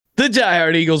The Die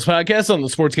Hard Eagles podcast on the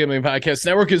Sports Gambling Podcast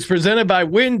Network is presented by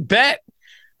WynnBET.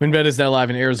 WynnBET is now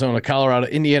live in Arizona, Colorado,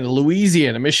 Indiana,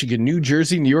 Louisiana, Michigan, New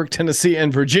Jersey, New York, Tennessee,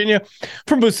 and Virginia.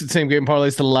 From boosted same-game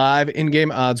parlays to live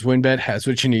in-game odds, WynnBET has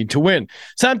what you need to win.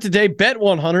 Sign up today, bet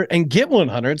 100 and get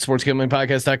 100.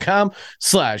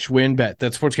 SportsGamblingPodcast.com/WynnBET.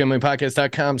 That's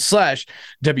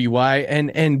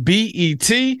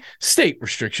SportsGamblingPodcast.com/WYNNBET. State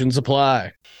restrictions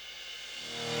apply.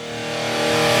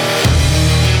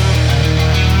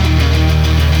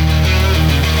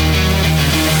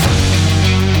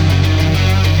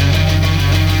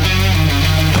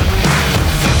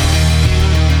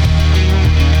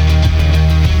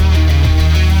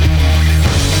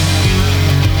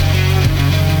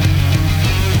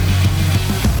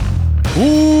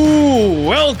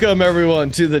 Welcome,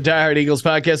 everyone, to the Die Hard Eagles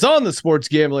podcast on the Sports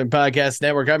Gambling Podcast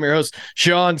Network. I'm your host,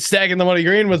 Sean, stacking the money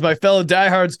green with my fellow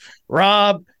diehards,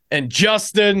 Rob and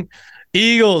Justin.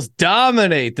 Eagles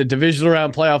dominate the divisional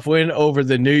round playoff win over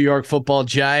the New York Football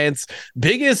Giants.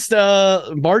 Biggest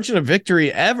margin of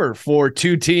victory ever for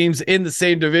two teams in the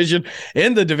same division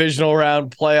in the divisional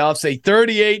round playoffs. A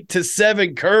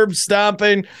 38-7 curb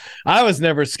stomping. I was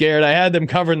never scared. I had them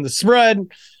covering the spread.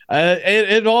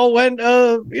 It all went,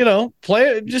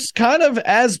 just kind of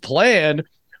as planned.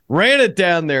 Ran it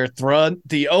down their throat.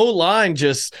 The O-line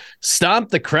just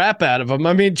stomped the crap out of them.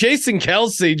 I mean, Jason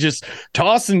Kelce just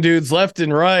tossing dudes left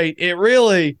and right. It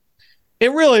really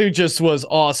just was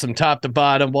awesome, top to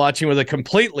bottom, watching with a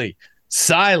completely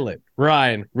silent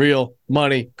Ryan, Real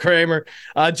Money Kramer.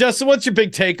 Justin, what's your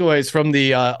big takeaways from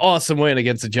the awesome win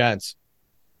against the Giants?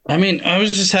 I mean, I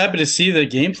was just happy to see the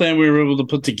game plan we were able to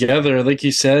put together. Like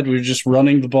you said, we were just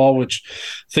running the ball, which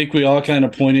I think we all kind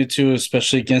of pointed to,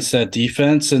 especially against that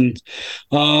defense. And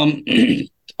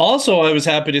also, I was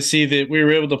happy to see that we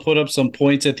were able to put up some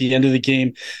points at the end of the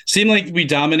game. Seemed like we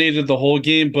dominated the whole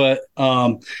game, but,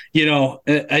 I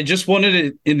just wanted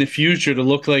it in the future to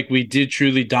look like we did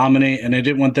truly dominate, and I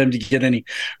didn't want them to get any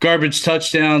garbage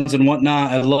touchdowns and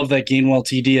whatnot. I love that Gainwell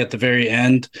TD at the very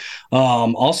end.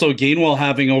 Also, Gainwell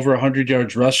having over 100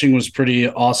 yards rushing was pretty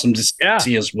awesome to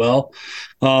see as well.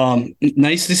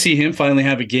 Nice to see him finally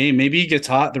have a game. Maybe he gets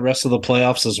hot the rest of the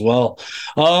playoffs as well.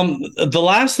 The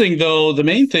last thing, though, the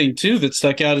main thing, too, that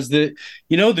stuck out is that,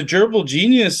 the Gerbil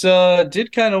Genius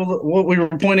did kind of what we were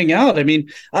pointing out. I mean,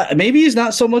 maybe he's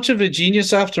not so much of a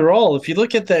genius after all. If you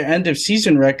look at their end of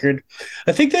season record,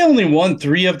 I think they only won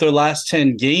 3 of their last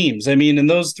 10 games. I mean, and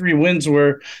those 3 wins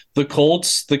were the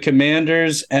Colts, the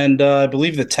Commanders, and I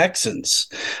believe the Texans.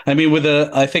 I mean, with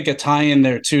I think a tie in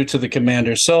there too to the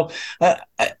Commanders. So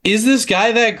is this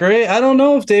guy that great? I don't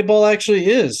know if Daboll actually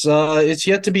is. It's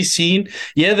yet to be seen.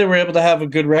 Yeah, they were able to have a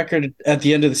good record at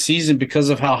the end of the season because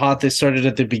of how hot they started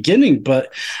at the beginning.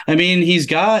 But I mean, he's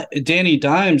got Danny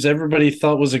Dimes. Everybody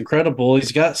thought was incredible.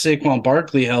 He's got Saquon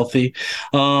Barkley healthy.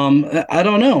 I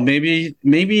don't know. Maybe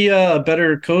a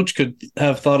better coach could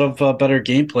have thought of a better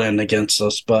game plan against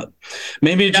us, but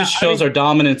maybe it just shows our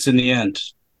dominance in the end.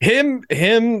 Him,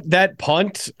 that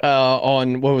punt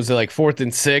on, what was it, like 4th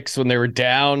and 6 when they were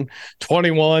down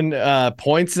 21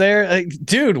 points there. Like,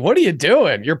 dude, what are you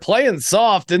doing? You're playing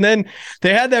soft. And then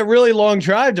they had that really long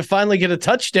drive to finally get a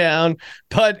touchdown,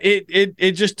 but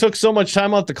it just took so much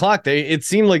time off the clock. It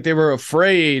seemed like they were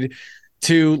afraid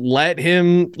to let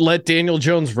Daniel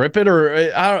Jones rip it,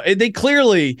 or they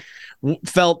clearly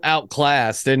felt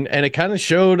outclassed, and it kind of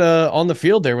showed on the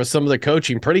field there with some of the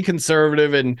coaching. Pretty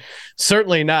conservative and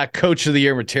certainly not coach of the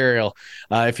year material,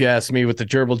 if you ask me, with the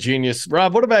Gerbil Genius.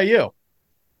 Rob, what about you?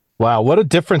 Wow, what a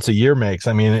difference a year makes.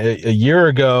 I mean, a year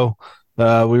ago,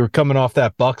 we were coming off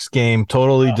that Bucs game,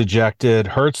 totally dejected.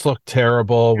 Hurts looked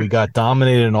terrible. We got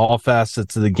dominated in all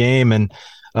facets of the game, and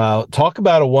talk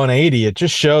about a 180. It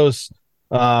just shows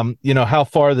how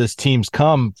far this team's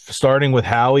come, starting with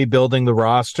Howie building the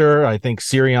roster. I think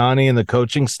Sirianni and the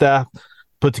coaching staff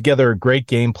put together a great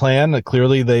game plan that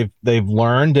clearly they've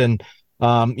learned. And,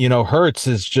 Hurts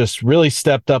has just really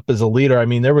stepped up as a leader. I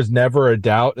mean, there was never a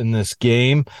doubt in this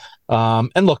game.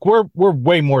 And look, we're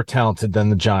way more talented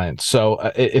than the Giants.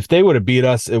 So if they would have beat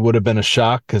us, it would have been a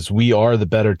shock because we are the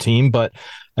better team. But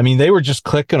I mean, they were just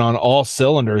clicking on all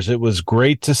cylinders. It was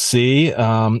great to see.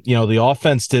 The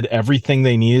offense did everything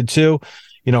they needed to.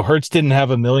 Hurts didn't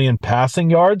have 1 million passing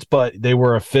yards, but they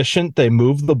were efficient. They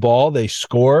moved the ball. They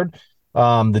scored.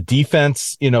 The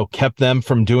defense, kept them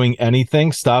from doing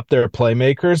anything, stopped their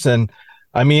playmakers. And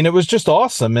I mean, it was just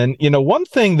awesome. And, one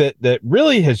thing that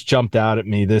really has jumped out at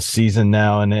me this season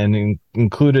now and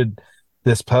included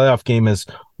this playoff game is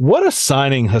what a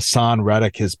signing Hassan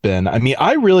Reddick has been. I mean,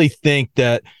 I really think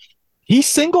that he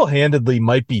single-handedly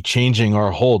might be changing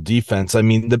our whole defense. I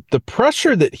mean, the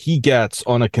pressure that he gets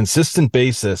on a consistent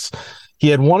basis, he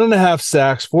had 1.5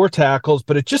 sacks, 4 tackles,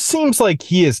 but it just seems like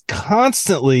he is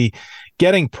constantly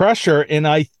getting pressure. And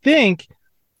I think,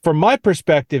 from my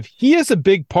perspective, he is a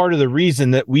big part of the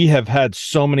reason that we have had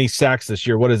so many sacks this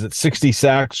year. What is it, 60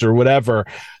 sacks or whatever?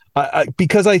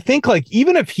 Because I think, like,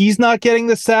 even if he's not getting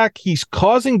the sack, he's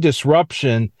causing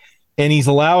disruption and he's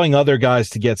allowing other guys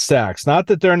to get sacks. Not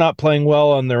that they're not playing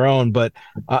well on their own, but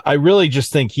I really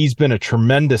just think he's been a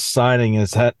tremendous signing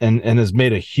and has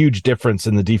made a huge difference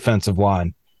in the defensive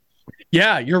line.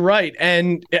 Yeah, you're right.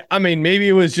 And I mean, maybe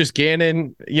it was just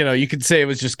Gannon. You know, you could say it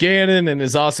was just Gannon and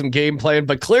his awesome game plan,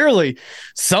 but clearly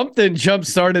something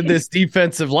jump-started this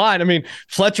defensive line. I mean,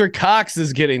 Fletcher Cox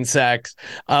is getting sacks.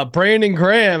 Brandon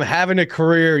Graham having a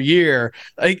career year.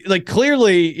 Like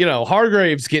clearly, you know,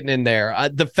 Hargrave's getting in there.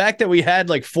 The fact that we had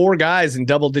like 4 guys in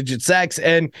double-digit sacks,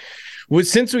 and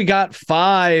since we got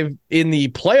 5 in the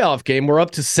playoff game, we're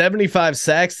up to 75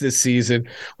 sacks this season.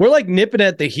 We're like nipping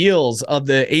at the heels of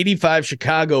the 85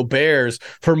 Chicago Bears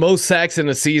for most sacks in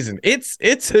a season.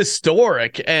 It's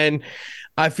historic, and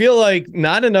I feel like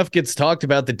not enough gets talked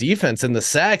about the defense and the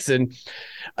sacks. And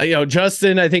you know,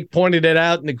 Justin, I think, pointed it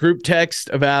out in the group text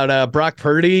about Brock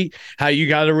Purdy, how you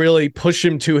got to really push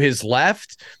him to his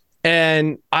left.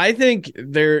 And I think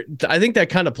that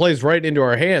kind of plays right into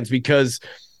our hands, because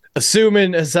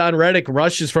assuming Hassan Reddick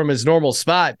rushes from his normal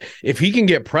spot, if he can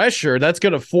get pressure, that's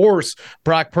going to force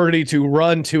Brock Purdy to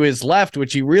run to his left,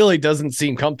 which he really doesn't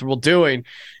seem comfortable doing,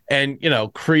 and, you know,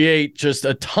 create just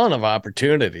a ton of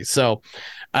opportunities. So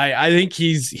I think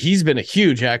he's been a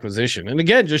huge acquisition. And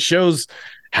again, just shows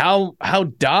how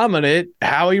dominant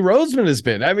Howie Roseman has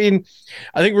been. I mean,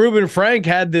 I think Reuben Frank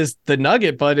had the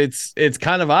nugget, but it's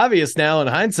kind of obvious now in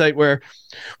hindsight, where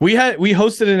we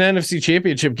hosted an NFC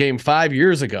Championship game 5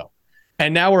 years ago,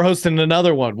 and now we're hosting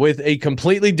another one with a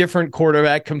completely different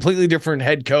quarterback, completely different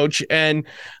head coach, and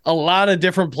a lot of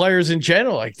different players in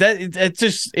general. Like that, it's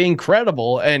just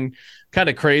incredible and kind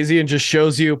of crazy, and just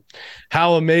shows you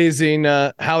how amazing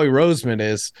Howie Roseman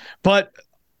is. But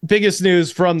biggest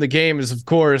news from the game is, of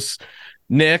course,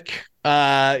 Nick,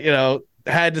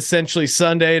 had essentially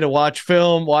Sunday to watch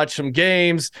film, watch some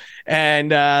games,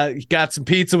 and he got some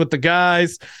pizza with the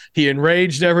guys. He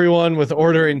enraged everyone with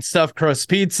ordering stuffed crust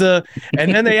pizza.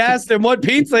 And then they asked him what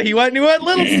pizza he went, and he went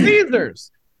Little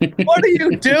Caesars. What are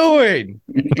you doing?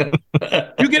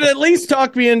 You can at least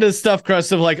talk me into stuffed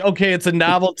crust of like, okay, it's a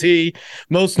novelty.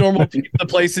 Most normal pizza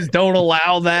places don't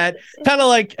allow that. Kind of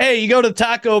like, hey, you go to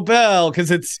Taco Bell because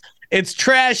it's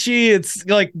trashy. It's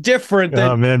like different.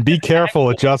 Oh man, be careful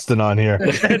with Justin on here.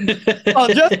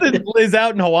 Justin is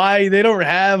out in Hawaii. They don't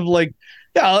have like,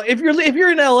 if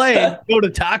you're in LA and you go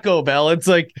to Taco Bell, it's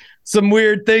like some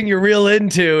weird thing you're real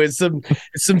into. It's some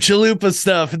chalupa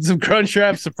stuff and some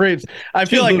Crunchwrap Supremes. I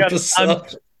feel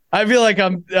like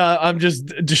I'm just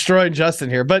destroying Justin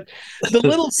here. But the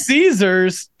Little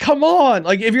Caesars, come on!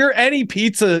 Like, if you're any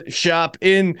pizza shop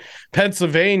in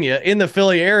Pennsylvania, in the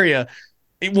Philly area,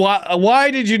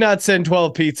 why did you not send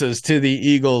 12 pizzas to the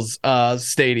Eagles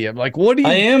stadium? Like, what do you?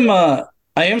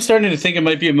 I am starting to think it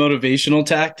might be a motivational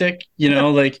tactic. You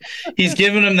know, like he's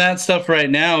giving them that stuff right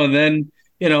now, and then,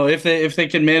 you know, if they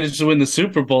can manage to win the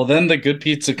Super Bowl, then the good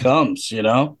pizza comes. You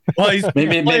know, well,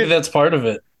 maybe that's part of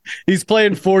it. He's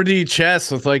playing 4D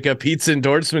chess with like a pizza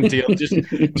endorsement deal, just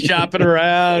shopping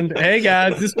around. Hey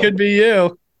guys, this could be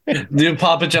you. New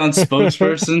Papa John's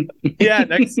spokesperson. Yeah,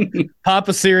 next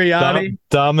Papa Sirianni.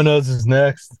 Domino's is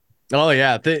next. Oh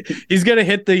yeah, he's gonna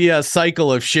hit the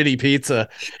cycle of shitty pizza.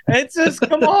 It's just,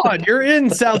 come on, you're in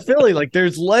South Philly. Like,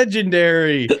 there's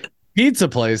legendary pizza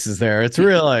places there. It's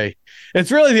really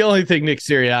the only thing Nick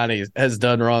Sirianni has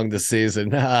done wrong this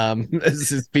season. Is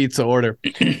his pizza order.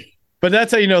 But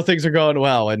that's how you know things are going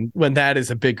well, and when that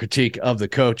is a big critique of the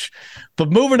coach.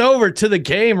 But moving over to the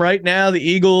game right now, the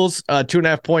Eagles,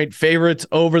 2.5-point favorites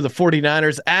over the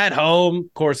 49ers at home.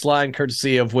 Of course, line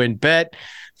courtesy of WynnBET.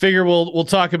 Figure we'll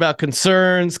talk about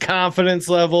concerns, confidence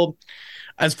level.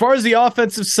 As far as the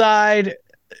offensive side,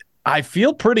 I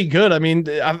feel pretty good. I mean,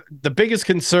 the biggest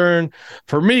concern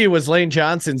for me was Lane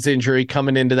Johnson's injury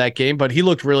coming into that game, but he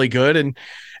looked really good, and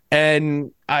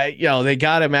they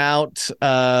got him out.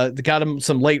 They got him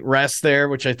some late rest there,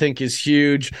 which I think is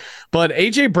huge. But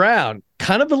AJ Brown,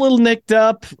 kind of a little nicked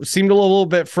up, seemed a little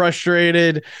bit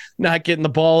frustrated, not getting the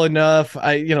ball enough.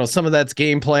 Some of that's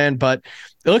game plan, but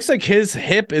it looks like his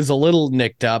hip is a little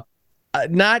nicked up.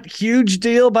 Not huge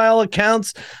deal by all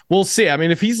accounts. We'll see. I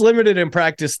mean, if he's limited in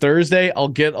practice Thursday, I'll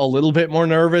get a little bit more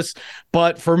nervous.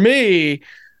 But for me,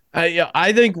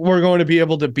 I think we're going to be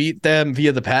able to beat them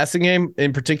via the passing game.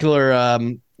 In particular,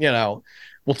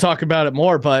 we'll talk about it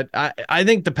more, but I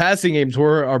think the passing game's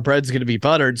where our bread's going to be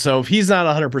buttered. So if he's not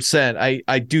 100%,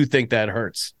 I do think that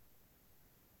hurts.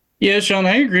 Yeah, Sean,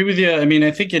 I agree with you. I mean,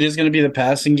 I think it is going to be the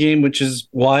passing game, which is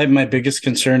why my biggest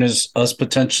concern is us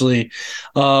potentially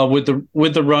with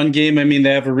the run game. I mean, they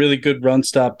have a really good run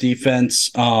stop defense.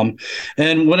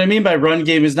 And what I mean by run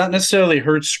game is not necessarily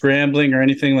Hurts scrambling or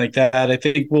anything like that. I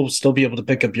think we'll still be able to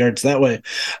pick up yards that way.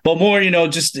 But more,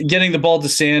 just getting the ball to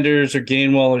Sanders or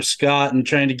Gainwell or Scott and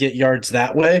trying to get yards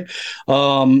that way.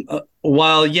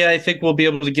 While, yeah, I think we'll be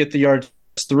able to get the yards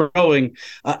throwing.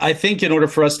 I think in order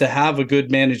for us to have a good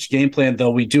managed game plan,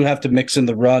 though, we do have to mix in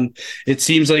the run. It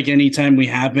seems like anytime we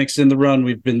have mixed in the run,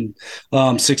 we've been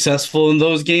successful in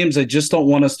those games. I just don't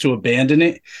want us to abandon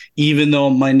it, even though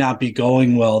it might not be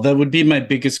going well. That would be my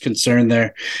biggest concern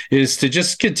there, is to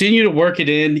just continue to work it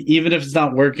in, even if it's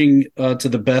not working to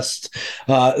the best,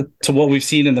 to what we've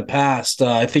seen in the past.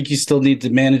 I think you still need to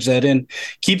manage that in,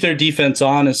 keep their defense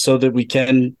honest so that we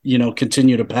can,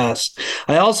 continue to pass.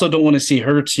 I also don't want to see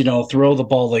Hurts, throw the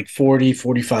ball like 40,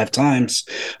 45 times.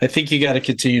 I think you got to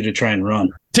continue to try and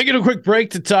run. Taking a quick break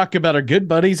to talk about our good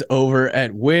buddies over at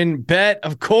WynnBET.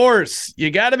 Of course, you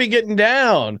got to be getting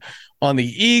down on the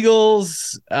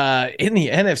Eagles in the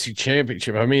NFC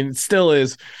Championship. I mean, it still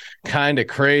is kind of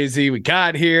crazy. We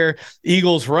got here.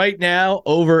 Eagles right now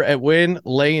over at Wynn,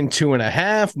 laying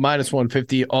 2.5,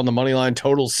 -150 on the money line.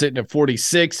 Total sitting at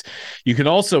 46. You can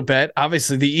also bet,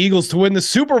 obviously, the Eagles to win the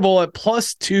Super Bowl at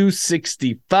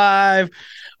 +265.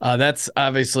 That's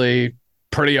obviously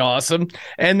pretty awesome.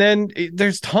 And then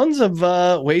there's tons of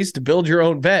ways to build your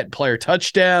own bet. Player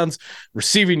touchdowns,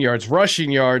 receiving yards,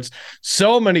 rushing yards,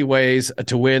 so many ways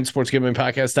to win.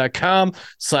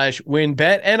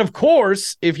 sportsgamblingpodcast.com/WynnBET. And of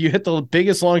course, if you hit the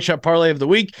biggest long shot parlay of the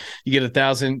week, you get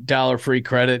 $1,000 free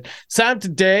credit. Sign up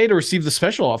today to receive the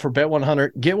special offer. Bet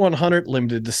 100, get 100,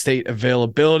 limited to state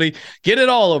availability. Get it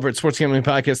all over at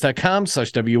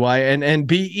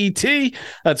sportsgamblingpodcast.com/WYNNBET.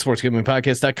 That's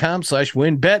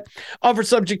sportsgamblingpodcast.com/WynnBET. Offer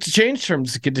subject to change.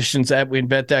 Terms and conditions at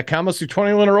wynnbet.com. Must be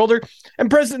 21 or older and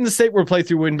present in the state where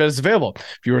playthrough WynnBET is available.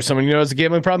 If you or someone you know has a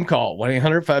gambling problem, call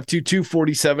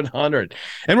 1-800-522-4700.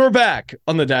 And we're back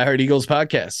on the Die Hard Eagles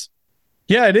podcast.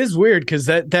 Yeah, it is weird because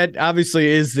that obviously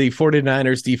is the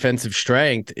 49ers defensive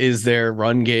strength, is their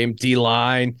run game,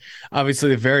 D-line. Obviously,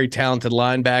 they're very talented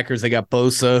linebackers. They got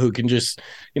Bosa, who can just,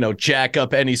 jack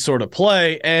up any sort of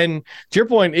play. And to your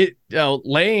point,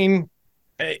 Lane,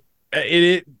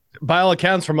 it by all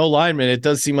accounts from O-linemen, it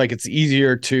does seem like it's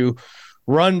easier to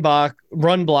run block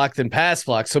than pass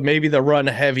block. So maybe the run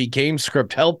heavy game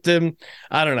script helped him.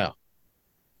 I don't know.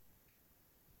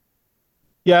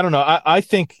 Yeah, I don't know. I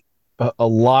think a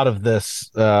lot of this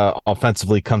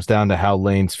offensively comes down to how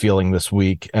Lane's feeling this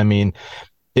week. I mean,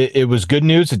 it was good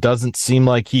news. It doesn't seem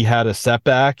like he had a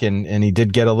setback and he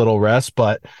did get a little rest,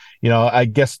 but I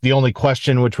guess the only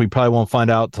question, which we probably won't find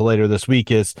out till later this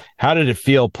week, is how did it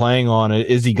feel playing on it?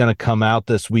 Is he going to come out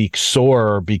this week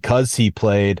sore because he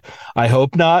played? I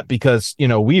hope not, because,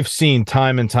 we've seen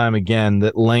time and time again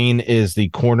that Lane is the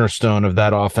cornerstone of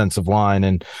that offensive line.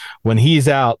 And when he's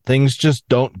out, things just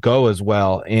don't go as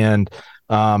well. And,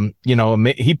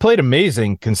 he played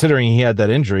amazing considering he had that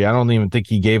injury. I don't even think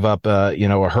he gave up, a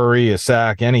hurry, a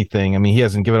sack, anything. I mean, he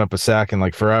hasn't given up a sack in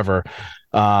like forever.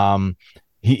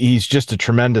 He's just a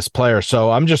tremendous player.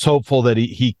 So I'm just hopeful that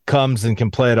he comes and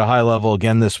can play at a high level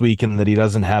again this week and that he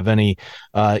doesn't have any,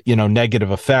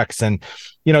 negative effects. And,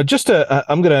 I'm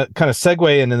going to kind of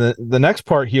segue into the next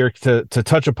part here to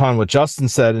touch upon what Justin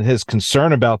said and his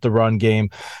concern about the run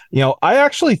game. I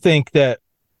actually think that,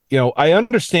 I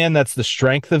understand that's the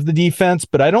strength of the defense,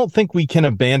 but I don't think we can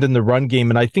abandon the run game.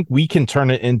 And I think we can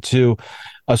turn it into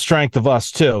a strength of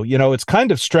us too. It's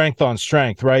kind of strength on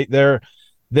strength, right? Their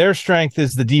strength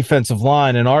is the defensive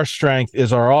line and our strength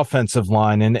is our offensive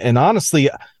line. And honestly,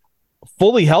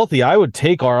 fully healthy, I would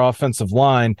take our offensive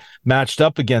line matched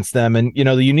up against them. And,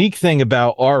 the unique thing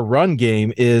about our run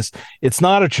game is it's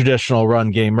not a traditional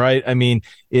run game, right? I mean,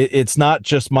 it's not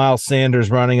just Miles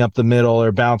Sanders running up the middle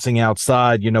or bouncing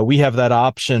outside. We have that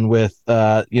option with,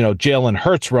 Jalen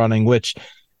Hurts running, which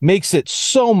makes it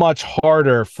so much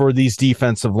harder for these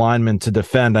defensive linemen to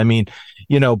defend. I mean,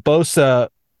 Bosa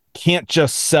can't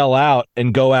just sell out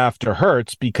and go after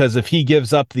Hurts, because if he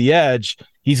gives up the edge,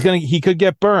 he could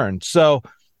get burned. So,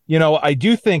 I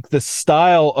do think the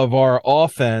style of our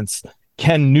offense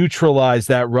can neutralize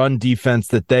that run defense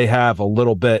that they have a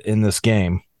little bit in this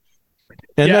game.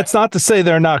 And That's not to say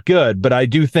they're not good, but I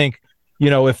do think,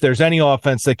 if there's any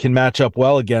offense that can match up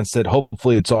well against it,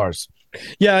 hopefully it's ours.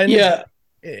 Yeah.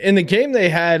 in the game they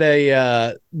had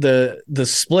the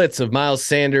splits of Miles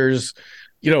Sanders,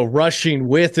 rushing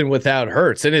with and without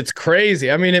Hurts. And it's crazy.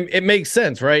 I mean, it makes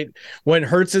sense, right? When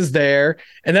Hurts is there.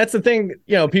 And that's the thing,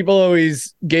 people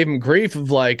always gave him grief of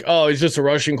like, oh, he's just a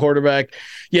rushing quarterback.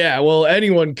 Yeah, well,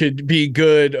 anyone could be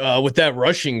good with that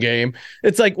rushing game.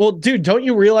 It's like, well, dude, don't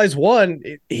you realize, one,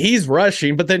 he's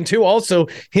rushing, but then two, also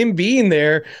him being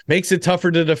there makes it tougher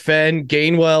to defend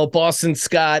Gainwell, Boston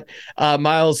Scott,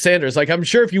 Miles Sanders. Like, I'm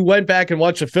sure if you went back and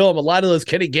watched the film, a lot of those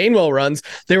Kenny Gainwell runs,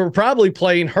 they were probably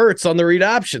playing Hurts on the read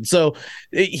option. So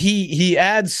he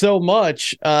adds so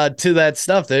much to that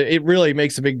stuff that it really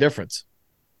makes a big difference.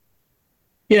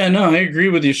 Yeah, no, I agree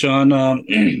with you, Sean.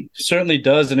 Certainly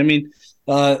does. And I mean,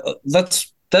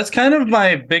 that's kind of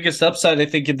my biggest upside, I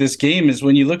think, in this game is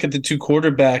when you look at the two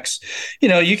quarterbacks,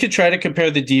 you could try to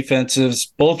compare the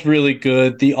defenses, both really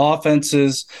good. The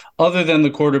offenses, other than the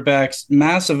quarterbacks,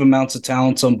 massive amounts of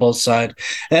talents on both sides.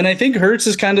 And I think Hurts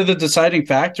is kind of the deciding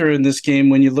factor in this game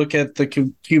when you look at the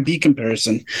QB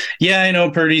comparison. Yeah, I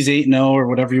know Purdy's 8-0 or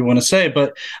whatever you want to say,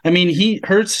 but I mean,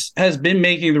 Hurts has been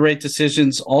making the right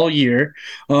decisions all year.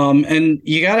 And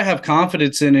you got to have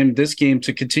confidence in him this game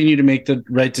to continue to make the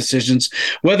right decisions,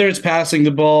 whether it's passing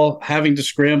the ball, having to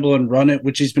scramble and run it,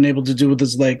 which he's been able to do with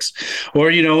his legs,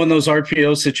 or, in those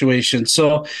RPO situations.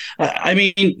 So, I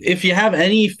mean, if you have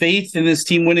any faith in this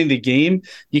team winning the game,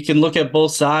 you can look at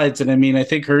both sides. And I mean, I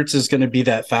think Hurts is going to be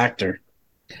that factor.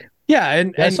 Yeah.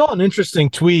 And I saw an interesting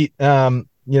tweet,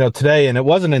 today, and it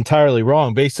wasn't entirely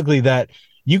wrong. Basically that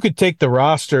you could take the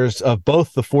rosters of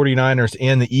both the 49ers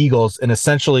and the Eagles and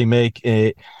essentially make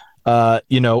a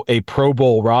Pro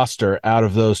Bowl roster out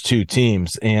of those two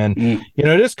teams. And,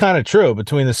 it is kind of true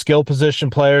between the skill position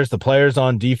players, the players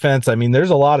on defense. I mean, there's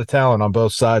a lot of talent on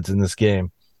both sides in this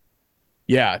game.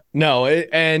 Yeah, no.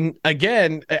 And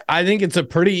again, I think it's a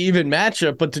pretty even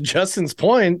matchup, but to Justin's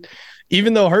point,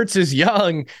 even though Hurts is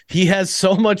young, he has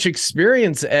so much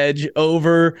experience edge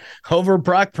over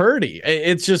Brock Purdy.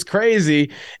 It's just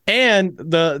crazy. And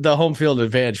the home field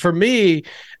advantage for me,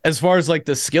 as far as like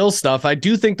the skill stuff, I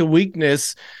do think the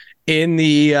weakness in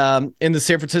the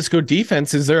San Francisco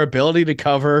defense is their ability to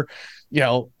cover,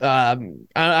 I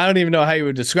don't even know how you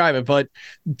would describe it, but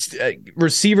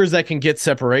receivers that can get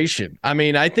separation. I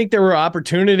mean, I think there were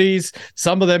opportunities.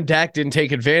 Some of them Dak didn't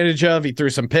take advantage of. He threw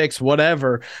some picks,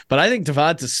 whatever. But I think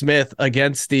Devonta Smith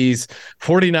against these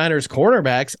 49ers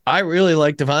cornerbacks, I really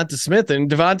like Devonta Smith.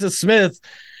 And Devonta Smith,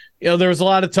 there was a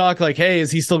lot of talk like, hey,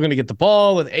 is he still going to get the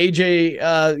ball with AJ,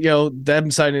 them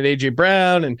signing AJ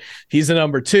Brown and he's the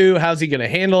number 2. How's he going to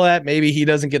handle that? Maybe he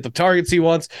doesn't get the targets he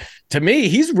wants. To me,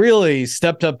 he's really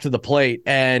stepped up to the plate.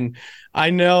 And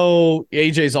I know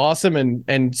AJ's awesome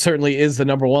and certainly is the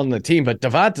number 1 on the team, but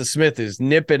Devonta Smith is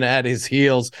nipping at his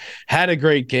heels, had a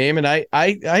great game. And I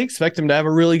expect him to have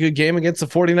a really good game against the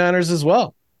 49ers as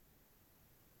well.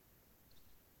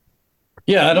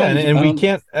 Yeah, we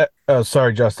can't.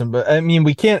 Sorry, Justin, but I mean,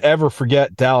 we can't ever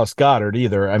forget Dallas Goedert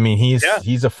either. I mean,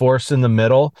 he's a force in the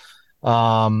middle.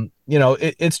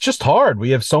 It's just hard. We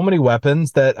have so many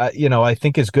weapons that I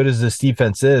think as good as this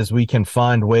defense is, we can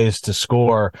find ways to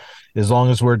score as long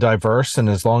as we're diverse and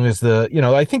as long as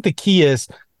I think the key is.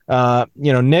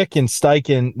 Nick and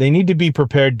Steichen, they need to be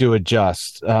prepared to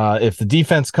adjust. If the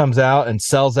defense comes out and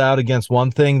sells out against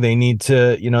one thing, they need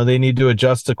to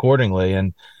adjust accordingly.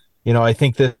 And I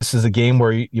think this is a game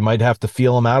where you might have to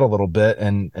feel them out a little bit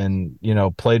and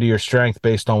play to your strength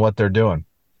based on what they're doing.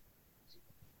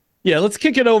 Yeah, let's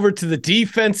kick it over to the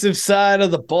defensive side of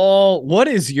the ball. What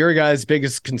is your guys'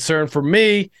 biggest concern? For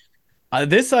me,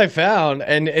 this I found,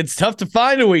 and it's tough to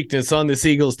find a weakness on this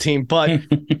Eagles team, but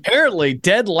apparently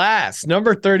dead last,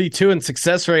 number 32 in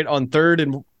success rate on third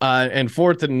and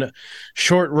fourth and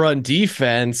short run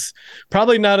defense.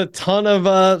 Probably not a ton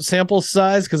of sample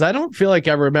size because I don't feel like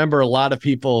I remember a lot of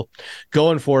people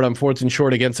going for it on fourth and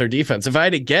short against our defense. If I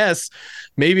had to guess,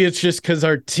 maybe it's just because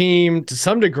our team to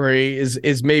some degree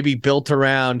is maybe built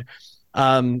around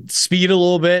speed a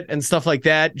little bit and stuff like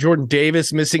that. Jordan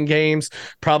Davis missing games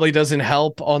probably doesn't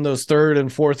help on those third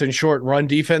and fourth and short run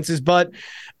defenses. But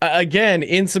again,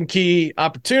 in some key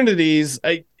opportunities,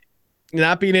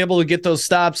 not being able to get those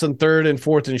stops on third and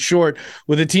fourth and short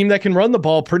with a team that can run the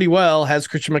ball pretty well, has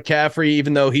Christian McCaffrey,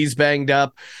 even though he's banged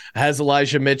up, has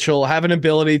Elijah Mitchell, have an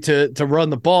ability to run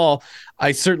the ball,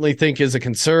 I certainly think is a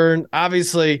concern.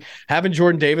 Obviously, having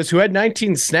Jordan Davis, who had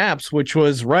 19 snaps, which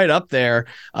was right up there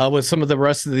with some of the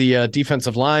rest of the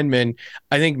defensive linemen,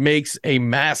 I think makes a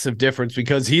massive difference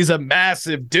because he's a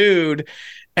massive dude.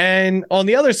 And on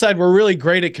the other side, we're really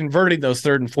great at converting those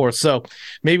third and fourth. So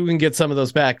maybe we can get some of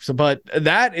those back. So, but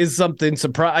that is something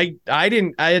surprise.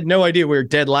 I had no idea we were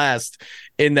dead last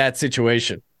in that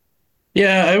situation.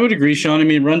 Yeah, I would agree, Sean. I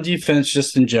mean, run defense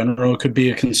just in general could be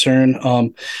a concern.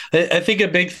 I think a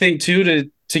big thing too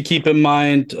to keep in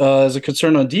mind as a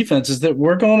concern on defense is that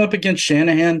we're going up against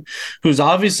Shanahan, who's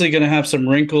obviously going to have some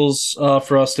wrinkles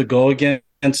for us to go against.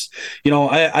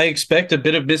 I expect a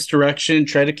bit of misdirection,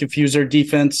 try to confuse our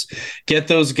defense, get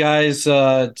those guys,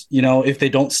 if they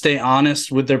don't stay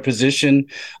honest with their position,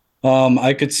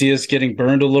 I could see us getting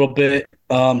burned a little bit.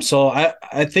 So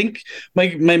I think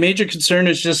my major concern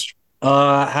is just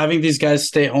having these guys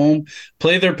stay home,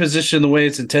 play their position the way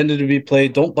it's intended to be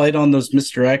played, don't bite on those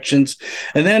misdirections.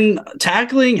 And then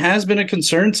tackling has been a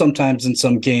concern sometimes in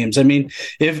some games. I mean,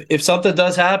 if something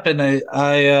does happen,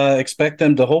 I expect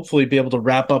them to hopefully be able to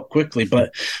wrap up quickly,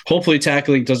 but hopefully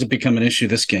tackling doesn't become an issue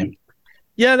this game.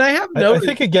 Yeah, and I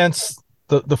think against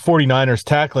the 49ers,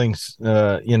 tackling's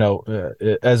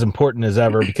as important as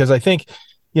ever, because I think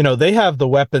they have the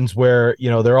weapons where,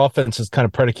 their offense is kind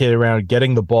of predicated around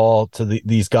getting the ball to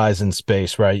these guys in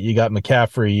space, right? You got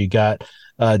McCaffrey, you got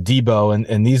Debo,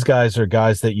 and these guys are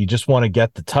guys that you just want to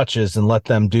get the touches and let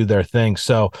them do their thing.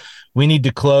 So we need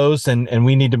to close and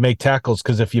we need to make tackles,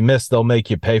 because if you miss, they'll make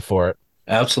you pay for it.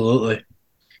 Absolutely.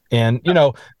 And,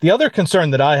 the other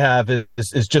concern that I have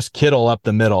is just Kittle up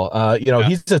the middle.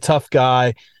 He's a tough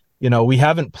guy. We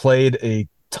haven't played a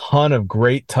ton of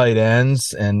great tight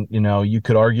ends, and you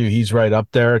could argue he's right up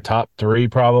there, top 3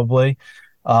 probably.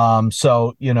 And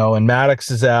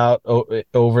Maddox is out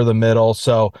over the middle,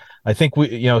 so I think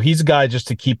he's a guy just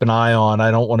to keep an eye on.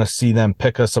 I don't want to see them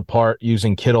pick us apart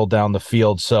using Kittle down the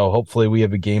field, so hopefully we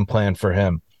have a game plan for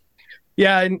him.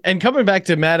 Yeah, and coming back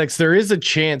to Maddox, there is a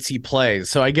chance he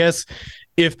plays. So I guess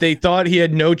if they thought he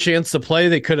had no chance to play,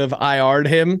 they could have IR'd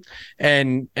him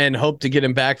and hoped to get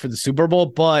him back for the Super Bowl.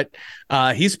 But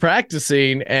he's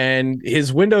practicing, and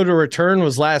his window to return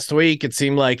was last week. It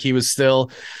seemed like he was still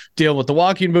dealing with the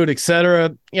walking boot,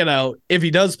 etc. If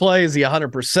he does play, is he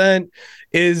 100%?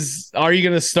 Are you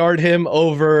going to start him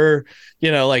over,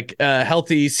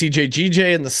 healthy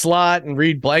CJ in the slot and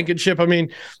Reed Blankenship? I mean,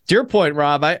 to your point,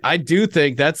 Rob, I do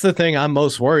think that's the thing I'm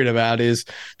most worried about is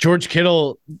George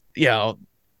Kittle,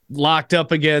 locked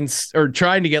up against or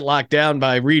trying to get locked down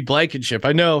by Reed Blankenship.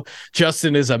 I know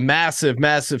Justin is a massive,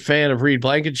 massive fan of Reed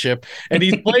Blankenship, and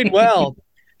he's played well.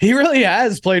 He really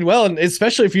has played well, and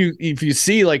especially if you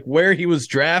see like where he was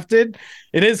drafted,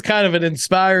 it is kind of an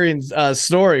inspiring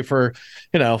story for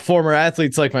former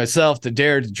athletes like myself to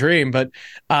dare to dream. But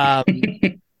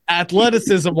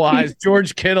athleticism wise,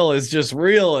 George Kittle is just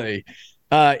really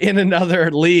in another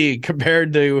league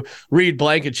compared to Reed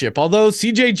Blankenship. Although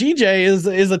CJGJ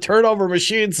is a turnover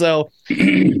machine, so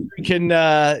we can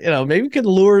maybe we can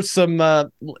lure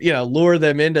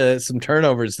them into some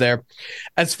turnovers there.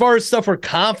 As far as stuff we're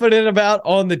confident about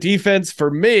on the defense,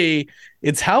 for me,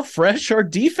 it's how fresh our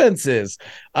defense is.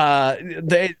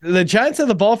 The Giants had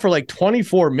the ball for like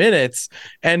 24 minutes,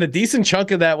 and a decent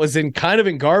chunk of that was in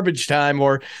garbage time,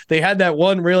 or they had that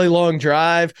one really long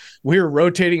drive. We were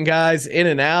rotating guys in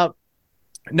and out.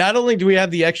 Not only do we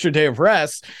have the extra day of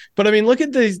rest, but I mean, look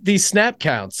at these snap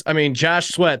counts. I mean, Josh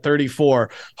Sweat, 34,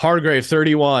 Hargrave,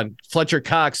 31, Fletcher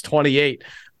Cox, 28.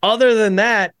 Other than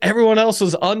that, everyone else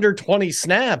was under 20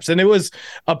 snaps, and it was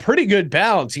a pretty good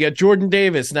balance. You got Jordan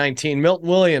Davis, 19, Milton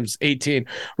Williams, 18,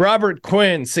 Robert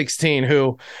Quinn, 16,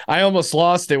 who I almost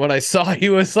lost it when I saw he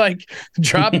was like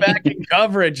drop back in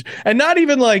coverage, and not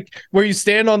even like where you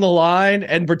stand on the line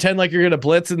and pretend like you're going to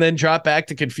blitz and then drop back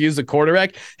to confuse the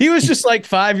quarterback. He was just like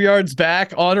 5 yards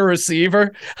back on a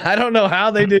receiver. I don't know how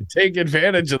they did take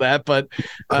advantage of that, but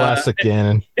classic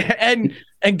Gannon.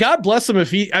 And God bless him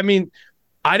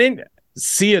I didn't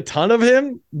see a ton of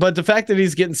him, but the fact that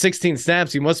he's getting 16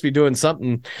 snaps, he must be doing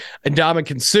something. And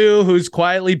Ndamukong Suh, who's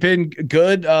quietly been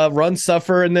good, run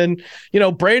stuffer. And then,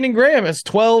 Brandon Graham has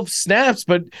 12 snaps,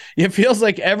 but it feels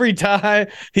like every time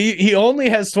he only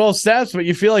has 12 snaps, but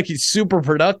you feel like he's super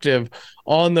productive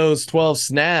on those 12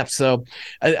 snaps. So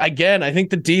again, I think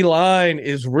the D line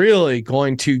is really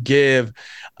going to give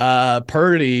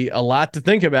Purdy a lot to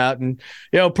think about. And,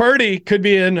 Purdy could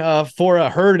be in for a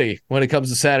hurdy when it comes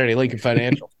to Saturday, Lincoln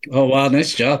Financial. Oh, wow.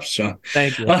 Nice job, Sean.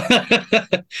 Thank you.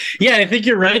 Yeah, I think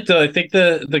you're right, though. I think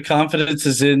the confidence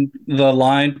is in the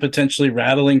line potentially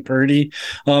rattling Purdy.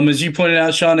 As you pointed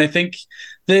out, Sean, I think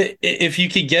if you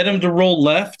could get him to roll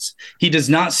left, he does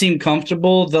not seem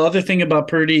comfortable. The other thing about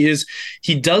Purdy is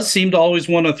he does seem to always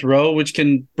want to throw, which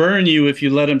can burn you if you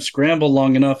let him scramble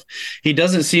long enough. He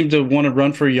doesn't seem to want to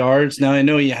run for yards. Now, I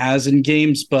know he has in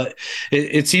games, but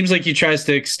it seems like he tries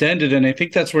to extend it, and I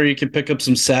think that's where you can pick up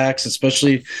some sacks,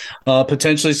 especially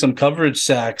potentially some coverage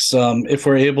sacks. If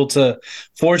we're able to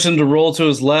force him to roll to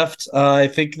his left, I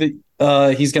think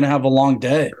that he's going to have a long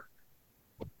day.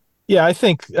 Yeah, I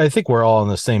think we're all on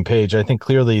the same page. I think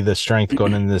clearly the strength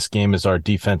going into this game is our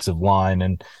defensive line.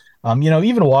 And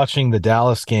even watching the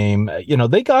Dallas game,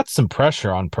 they got some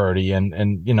pressure on Purdy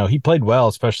and he played well,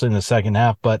 especially in the second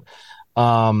half. But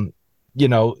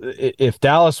if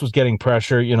Dallas was getting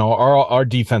pressure, our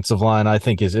defensive line, I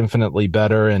think, is infinitely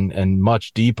better and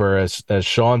much deeper, as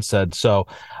Sean said. So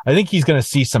I think he's going to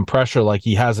see some pressure like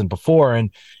he hasn't before.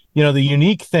 And, the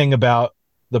unique thing about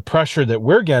the pressure that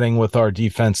we're getting with our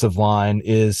defensive line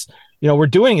is, we're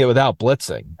doing it without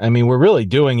blitzing. I mean, we're really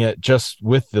doing it just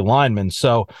with the linemen.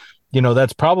 So,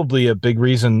 that's probably a big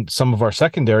reason some of our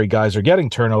secondary guys are getting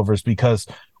turnovers, because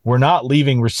we're not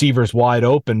leaving receivers wide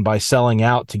open by selling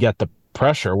out to get the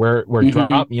pressure. We're we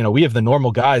have the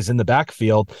normal guys in the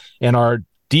backfield, and our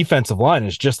defensive line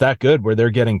is just that good where they're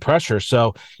getting pressure.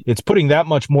 So it's putting that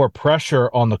much more pressure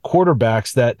on the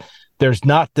quarterbacks that there's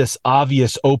not this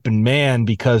obvious open man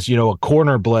because, a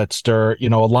corner blitzed or, a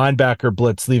linebacker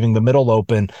blitz leaving the middle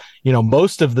open.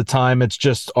 Most of the time it's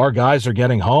just our guys are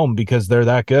getting home because they're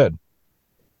that good.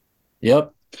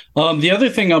 Yep. The other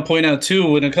thing I'll point out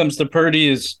too, when it comes to Purdy,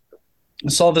 is I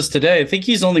saw this today. I think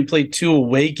he's only played 2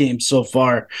 away games so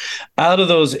far out of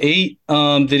those 8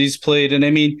 that he's played. And I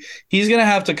mean, he's going to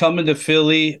have to come into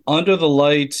Philly under the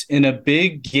lights in a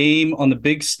big game on the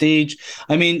big stage.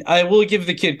 I mean, I will give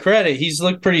the kid credit. He's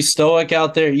looked pretty stoic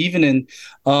out there, even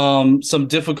in some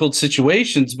difficult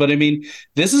situations. But I mean,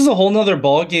 this is a whole nother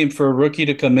ball game for a rookie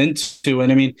to come into.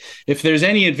 And I mean, if there's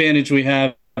any advantage we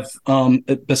have,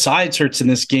 besides Hurts in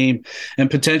this game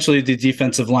and potentially the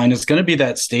defensive line, is going to be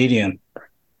that stadium.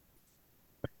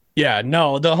 Yeah,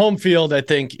 no, the home field I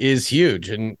think is huge,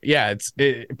 and yeah,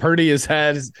 Purdy it's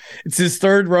his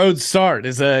 3rd road start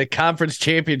as a conference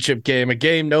championship game, a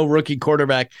game no rookie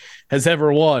quarterback has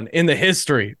ever won in the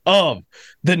history of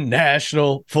the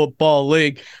National Football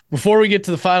League. Before we get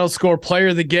to the final score, player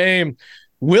of the game,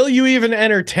 will you even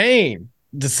entertain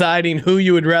deciding who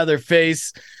you would rather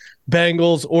face,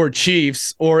 Bengals or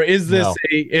Chiefs, or is this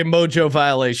a Mojo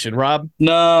violation, Rob?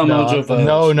 No, Mojo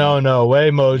violation. No way,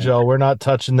 Mojo. We're not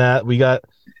touching that. We got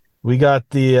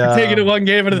the You're taking it one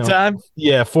game at a time.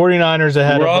 Yeah, 49ers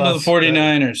ahead. We're of on to the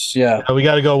 49ers. Yeah, we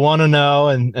got to go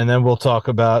 1-0, and then we'll talk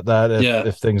about that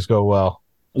if things go well.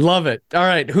 Love it. All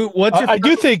right, what's your? I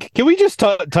do think. Can we just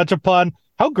touch upon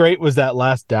how great was that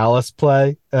last Dallas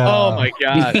play? Oh my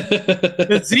God.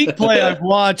 The Zeke play I've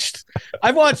watched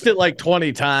it like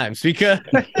 20 times because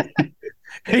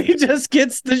he just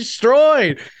gets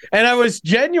destroyed. And I was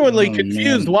genuinely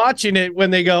confused watching it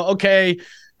when they go, okay,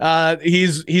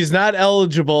 he's not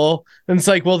eligible. And it's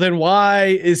like, well, then why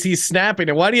is he snapping?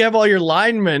 And why do you have all your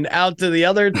linemen out to the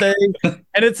other thing?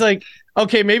 And it's like,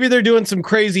 okay, maybe they're doing some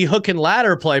crazy hook and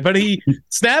ladder play, but he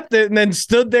snapped it and then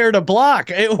stood there to block.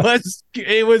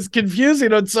 It was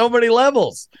confusing on so many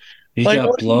levels. He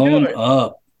got blown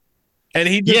up. And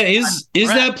he is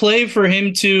that play for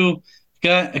him to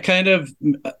kind of,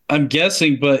 I'm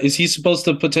guessing, but is he supposed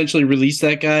to potentially release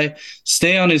that guy,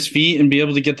 stay on his feet, and be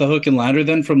able to get the hook and ladder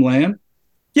then from Lamb?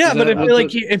 Yeah, but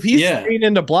if he's staying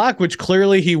into block, which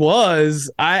clearly he was,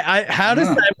 how does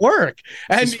that work?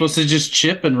 And he's supposed to just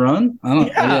chip and run?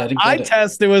 I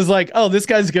tested. It was like, oh, this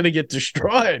guy's going to get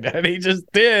destroyed. And he just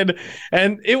did.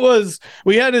 And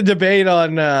we had a debate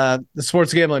on the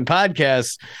Sports Gambling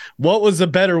Podcast. What was a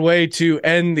better way to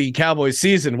end the Cowboys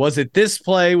season? Was it this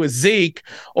play with Zeke,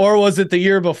 or was it the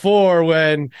year before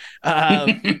when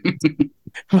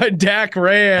when Dak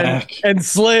ran and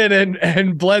slid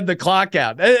and bled the clock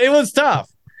out? It was tough.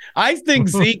 I think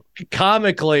Zeke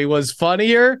comically was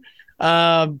funnier,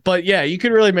 but yeah, you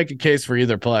could really make a case for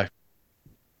either play.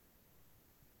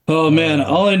 Oh man,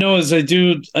 all I know is I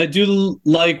do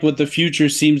like what the future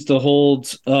seems to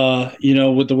hold.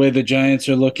 With the way the Giants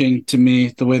are looking, to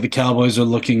me, the way the Cowboys are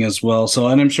looking as well. So,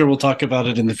 and I'm sure we'll talk about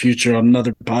it in the future on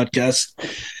another podcast.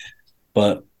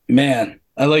 But man,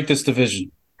 I like this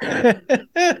division.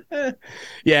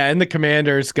 Yeah, and the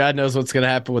Commanders, God knows what's going to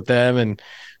happen with them, and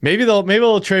maybe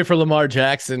they'll trade for Lamar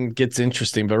Jackson. Gets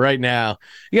interesting, but right now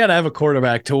you got to have a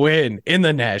quarterback to win in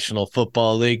the National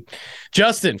Football League.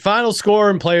 Justin, final score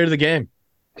and player of the game.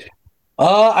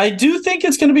 I do think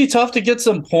it's going to be tough to get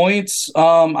some points.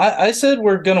 I said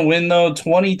we're going to win though,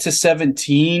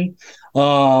 20-17.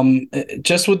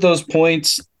 Just with those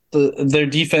points, their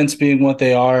defense being what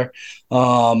they are,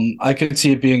 I could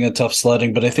see it being a tough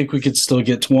sledding, but I think we could still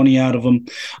get 20 out of them.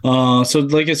 So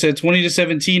like I said,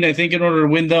 20-17. I think in order to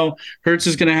win, though, Hurts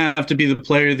is going to have to be the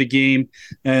player of the game,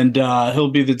 and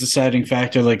he'll be the deciding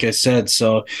factor, like I said.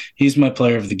 So he's my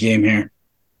player of the game here.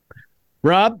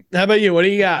 Rob, how about you? What do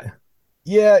you got?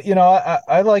 Yeah,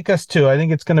 I like us too. I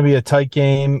think it's going to be a tight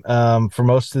game for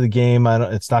most of the game.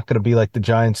 It's not going to be like the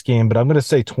Giants game, but I'm going to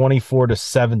say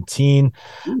 24-17.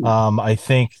 I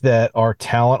think that our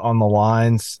talent on the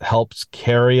lines helps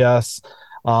carry us.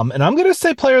 And I'm going to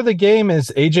say player of the game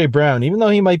is A.J. Brown. Even though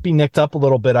he might be nicked up a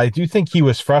little bit, I do think he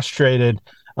was frustrated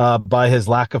by his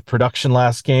lack of production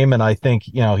last game. And I think,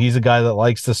 he's a guy that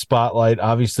likes the spotlight,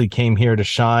 obviously came here to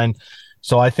shine.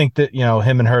 So I think that,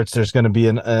 him and Hurts, there's going to be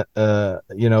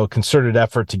a concerted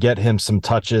effort to get him some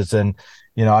touches. And,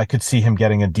 I could see him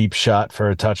getting a deep shot for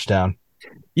a touchdown.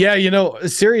 Yeah,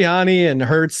 Sirianni and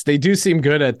Hurts, they do seem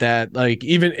good at that. Like,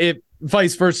 even if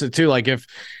vice versa, too. Like, if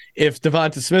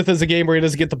Devonta Smith has a game where he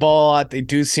doesn't get the ball a lot, they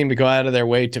do seem to go out of their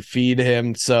way to feed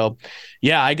him. So,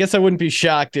 yeah, I guess I wouldn't be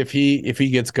shocked if he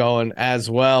gets going as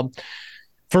well.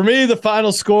 For me, the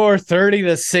final score,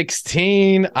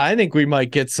 30-16. I think we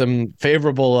might get some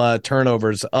favorable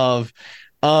turnovers of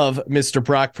Mr.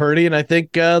 Brock Purdy, and I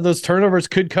think those turnovers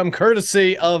could come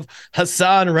courtesy of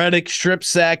Hassan Reddick, strip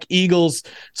sack, Eagles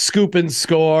scoop and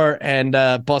score, and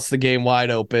bust the game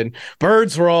wide open.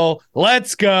 Birds roll.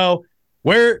 Let's go.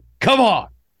 Come on.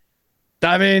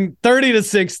 I mean,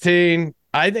 30-16.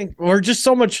 I think we're just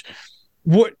so much.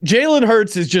 Jalen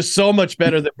Hurts is just so much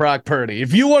better than Brock Purdy.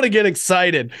 If you want to get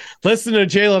excited, listen to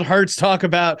Jalen Hurts talk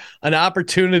about an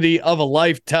opportunity of a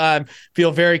lifetime.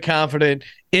 Feel very confident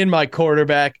in my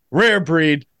quarterback. Rare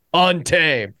breed,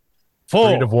 untamed.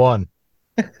 Breed of one.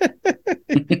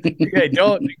 Okay,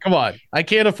 come on. I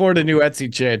can't afford a new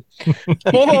Etsy chain.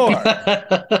 For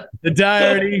the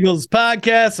Dire Eagles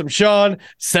podcast, I'm Sean,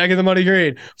 second the money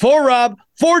green. For Rob,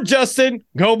 for Justin,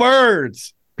 go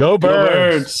Birds. Go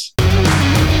Birds.